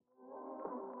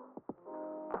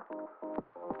Hello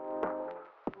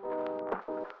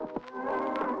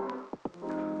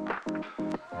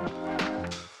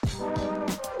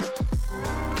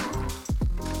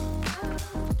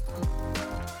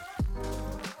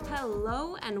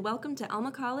and welcome to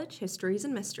Alma College Histories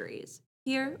and Mysteries.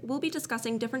 Here, we'll be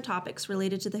discussing different topics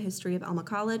related to the history of Alma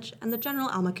College and the general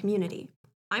Alma community.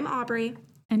 I'm Aubrey.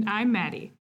 And I'm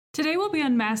Maddie. Today we'll be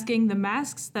unmasking the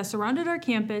masks that surrounded our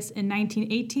campus in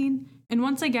 1918 and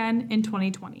once again in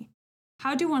 2020.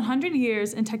 How do 100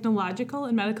 years in technological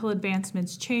and medical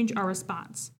advancements change our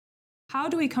response? How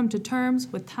do we come to terms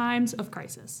with times of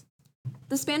crisis?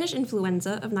 The Spanish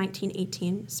influenza of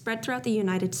 1918 spread throughout the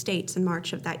United States in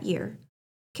March of that year.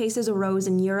 Cases arose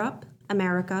in Europe,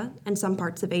 America, and some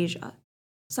parts of Asia.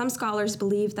 Some scholars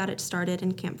believe that it started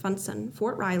in Camp Funson,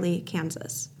 Fort Riley,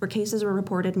 Kansas, where cases were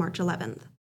reported March 11th.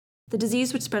 The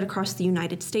disease would spread across the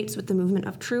United States with the movement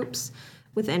of troops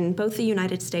within both the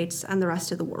United States and the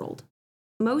rest of the world.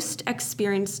 Most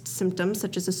experienced symptoms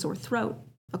such as a sore throat,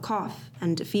 a cough,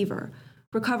 and a fever,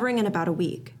 recovering in about a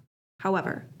week.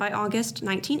 However, by August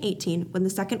 1918, when the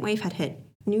second wave had hit,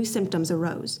 new symptoms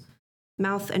arose.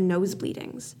 Mouth and nose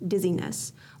bleedings,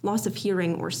 dizziness, loss of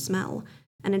hearing or smell,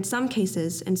 and in some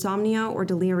cases, insomnia or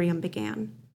delirium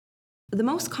began. The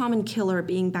most common killer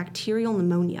being bacterial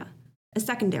pneumonia, a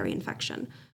secondary infection,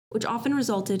 which often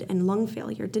resulted in lung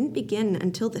failure, didn't begin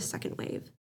until this second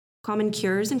wave. Common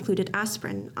cures included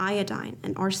aspirin, iodine,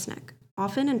 and arsenic,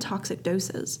 often in toxic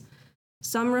doses.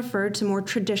 Some referred to more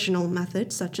traditional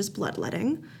methods, such as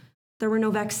bloodletting. There were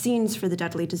no vaccines for the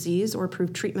deadly disease or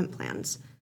approved treatment plans.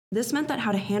 This meant that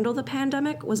how to handle the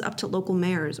pandemic was up to local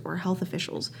mayors or health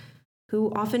officials,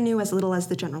 who often knew as little as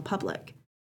the general public.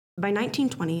 By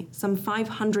 1920, some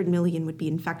 500 million would be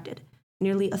infected,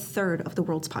 nearly a third of the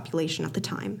world's population at the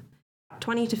time.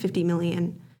 20 to 50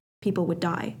 million people would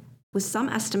die, with some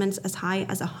estimates as high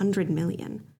as 100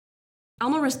 million.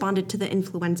 Alma responded to the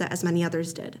influenza as many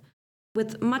others did,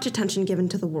 with much attention given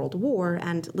to the World War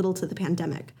and little to the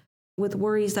pandemic, with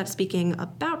worries that speaking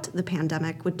about the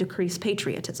pandemic would decrease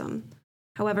patriotism.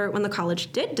 However, when the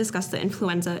college did discuss the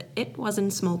influenza, it was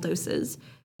in small doses,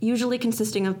 usually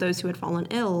consisting of those who had fallen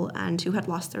ill and who had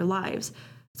lost their lives,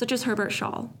 such as Herbert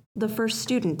Shaw, the first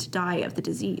student to die of the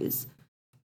disease.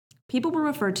 People were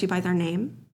referred to by their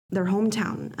name, their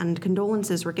hometown, and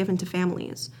condolences were given to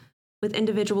families, with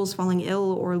individuals falling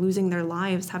ill or losing their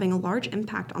lives having a large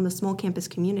impact on the small campus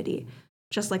community,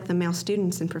 just like the male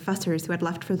students and professors who had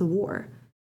left for the war.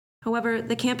 However,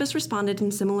 the campus responded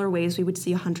in similar ways we would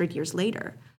see 100 years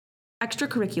later.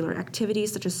 Extracurricular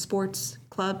activities such as sports,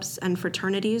 clubs, and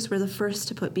fraternities were the first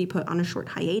to be put on a short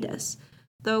hiatus,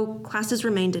 though classes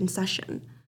remained in session.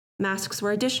 Masks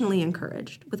were additionally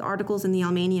encouraged, with articles in the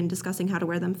Almanian discussing how to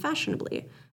wear them fashionably,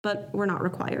 but were not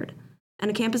required, and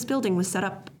a campus building was set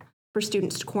up for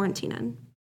students to quarantine in.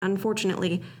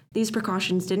 Unfortunately, these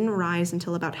precautions didn't arise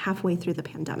until about halfway through the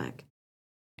pandemic.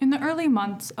 In the early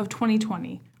months of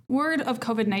 2020, word of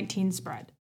COVID-19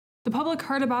 spread. The public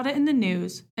heard about it in the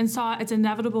news and saw its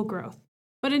inevitable growth,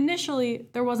 but initially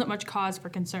there wasn't much cause for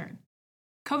concern.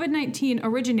 COVID-19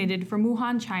 originated from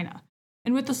Wuhan, China,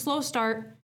 and with a slow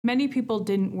start, many people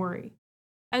didn't worry.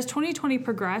 As 2020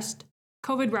 progressed,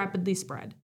 COVID rapidly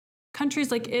spread. Countries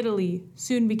like Italy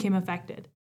soon became affected.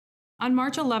 On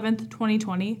March 11,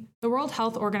 2020, the World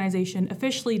Health Organization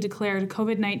officially declared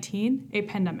COVID-19 a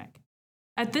pandemic.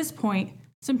 At this point,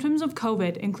 symptoms of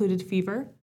COVID included fever,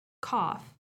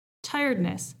 cough,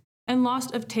 tiredness, and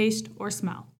loss of taste or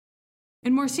smell.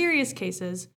 In more serious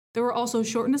cases, there were also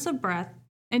shortness of breath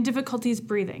and difficulties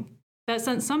breathing that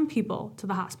sent some people to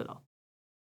the hospital.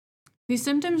 These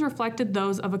symptoms reflected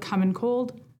those of a common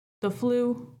cold, the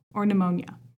flu, or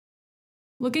pneumonia.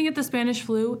 Looking at the Spanish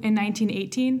flu in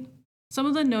 1918, some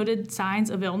of the noted signs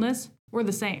of illness were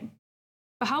the same.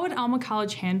 But how would Alma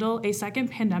College handle a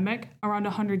second pandemic around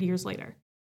 100 years later?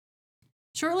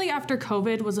 Shortly after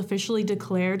COVID was officially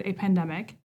declared a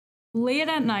pandemic, late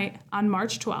at night on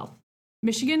March 12th,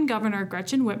 Michigan Governor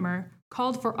Gretchen Whitmer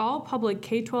called for all public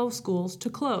K-12 schools to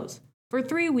close for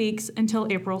 3 weeks until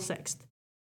April 6th.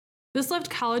 This left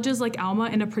colleges like Alma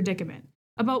in a predicament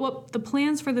about what the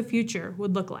plans for the future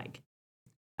would look like.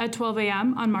 At 12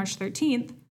 a.m. on March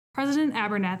 13th, President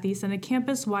Abernathy sent a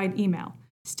campus-wide email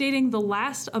stating the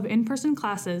last of in-person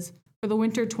classes for the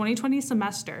winter 2020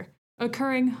 semester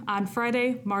occurring on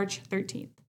Friday, March 13th.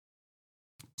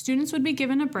 Students would be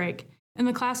given a break and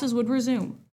the classes would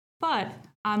resume, but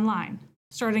online,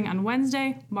 starting on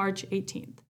Wednesday, March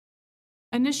 18th.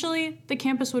 Initially, the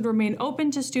campus would remain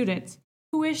open to students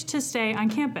who wished to stay on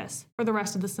campus for the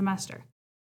rest of the semester,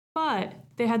 but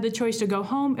they had the choice to go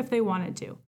home if they wanted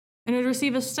to. and would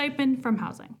receive a stipend from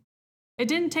housing. It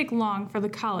didn't take long for the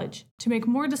college to make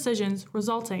more decisions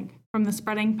resulting from the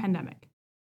spreading pandemic.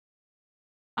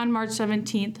 On March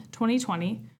 17,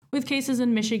 2020, with cases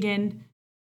in Michigan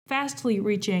fastly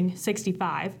reaching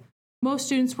 65, most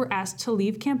students were asked to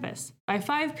leave campus by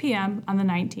 5 p.m. on the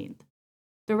 19th.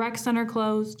 The rec center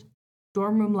closed,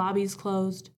 dorm room lobbies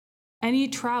closed, any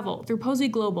travel through Posey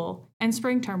Global and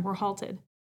spring term were halted,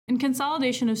 and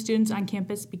consolidation of students on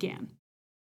campus began.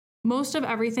 Most of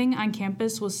everything on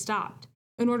campus was stopped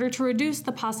in order to reduce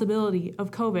the possibility of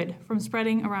COVID from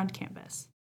spreading around campus.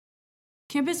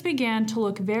 Campus began to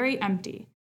look very empty,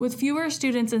 with fewer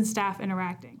students and staff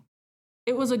interacting.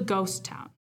 It was a ghost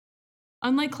town.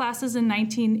 Unlike classes in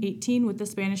 1918 with the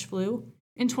Spanish flu,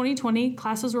 in 2020,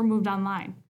 classes were moved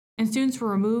online, and students were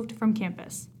removed from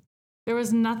campus. There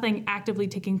was nothing actively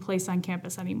taking place on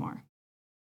campus anymore.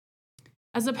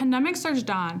 As the pandemic surged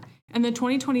on and the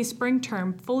 2020 spring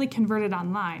term fully converted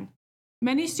online,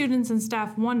 many students and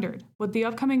staff wondered what the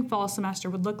upcoming fall semester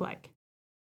would look like.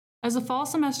 As the fall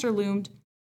semester loomed,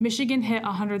 Michigan hit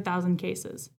 100,000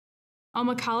 cases.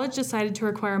 Alma College decided to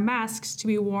require masks to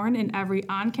be worn in every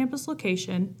on-campus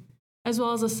location, as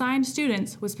well as assign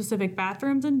students with specific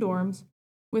bathrooms and dorms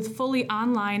with fully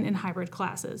online and hybrid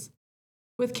classes.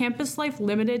 With campus life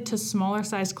limited to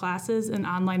smaller-sized classes and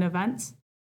online events,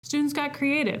 students got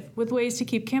creative with ways to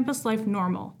keep campus life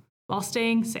normal while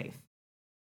staying safe.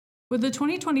 With the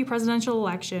 2020 presidential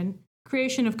election,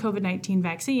 creation of COVID-19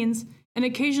 vaccines, and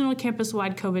occasional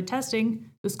campus-wide COVID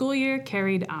testing, the school year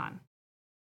carried on.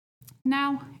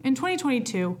 Now, in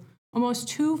 2022, almost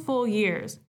 2 full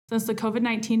years since the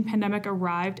COVID-19 pandemic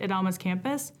arrived at Alma's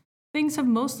campus, things have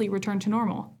mostly returned to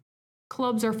normal.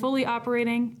 Clubs are fully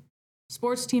operating,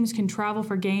 sports teams can travel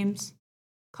for games,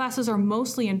 classes are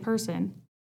mostly in person,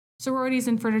 sororities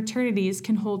and fraternities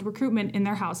can hold recruitment in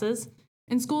their houses,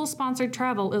 and school-sponsored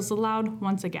travel is allowed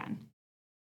once again.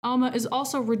 Alma is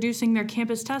also reducing their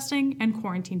campus testing and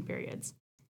quarantine periods.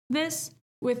 This,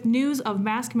 with news of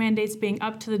mask mandates being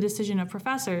up to the decision of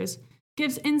professors,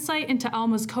 gives insight into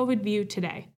Alma's COVID view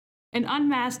today, an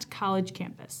unmasked college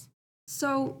campus.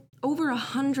 So, over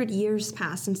 100 years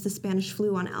passed since the Spanish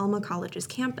flu on Alma College's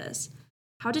campus.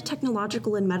 How did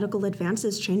technological and medical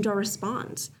advances change our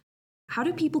response? How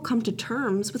do people come to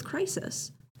terms with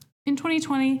crisis? In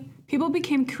 2020, people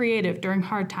became creative during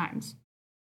hard times.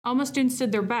 Alma students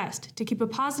did their best to keep a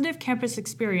positive campus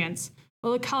experience,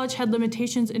 while the college had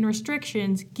limitations and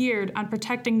restrictions geared on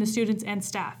protecting the students and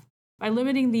staff by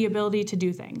limiting the ability to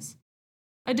do things.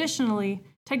 Additionally,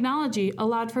 technology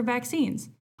allowed for vaccines,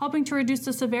 helping to reduce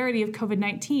the severity of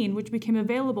COVID-19, which became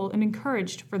available and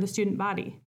encouraged for the student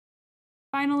body.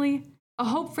 Finally, a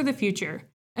hope for the future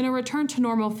and a return to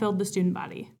normal filled the student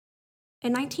body.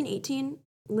 In 1918,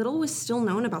 little was still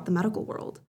known about the medical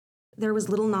world. There was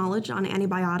little knowledge on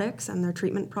antibiotics and their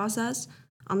treatment process,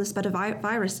 on the spread of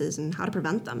viruses and how to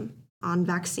prevent them, on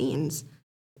vaccines.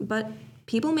 But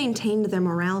people maintained their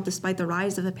morale despite the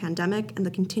rise of a pandemic and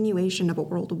the continuation of a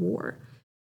world war.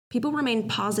 People remained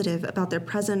positive about their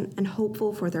present and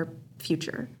hopeful for their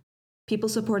future. People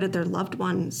supported their loved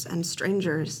ones and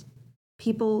strangers.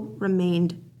 People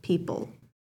remained people,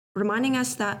 reminding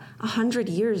us that 100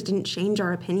 years didn't change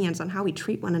our opinions on how we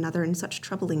treat one another in such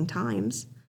troubling times.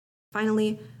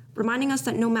 Finally, reminding us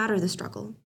that no matter the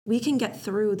struggle, we can get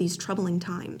through these troubling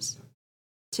times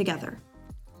together.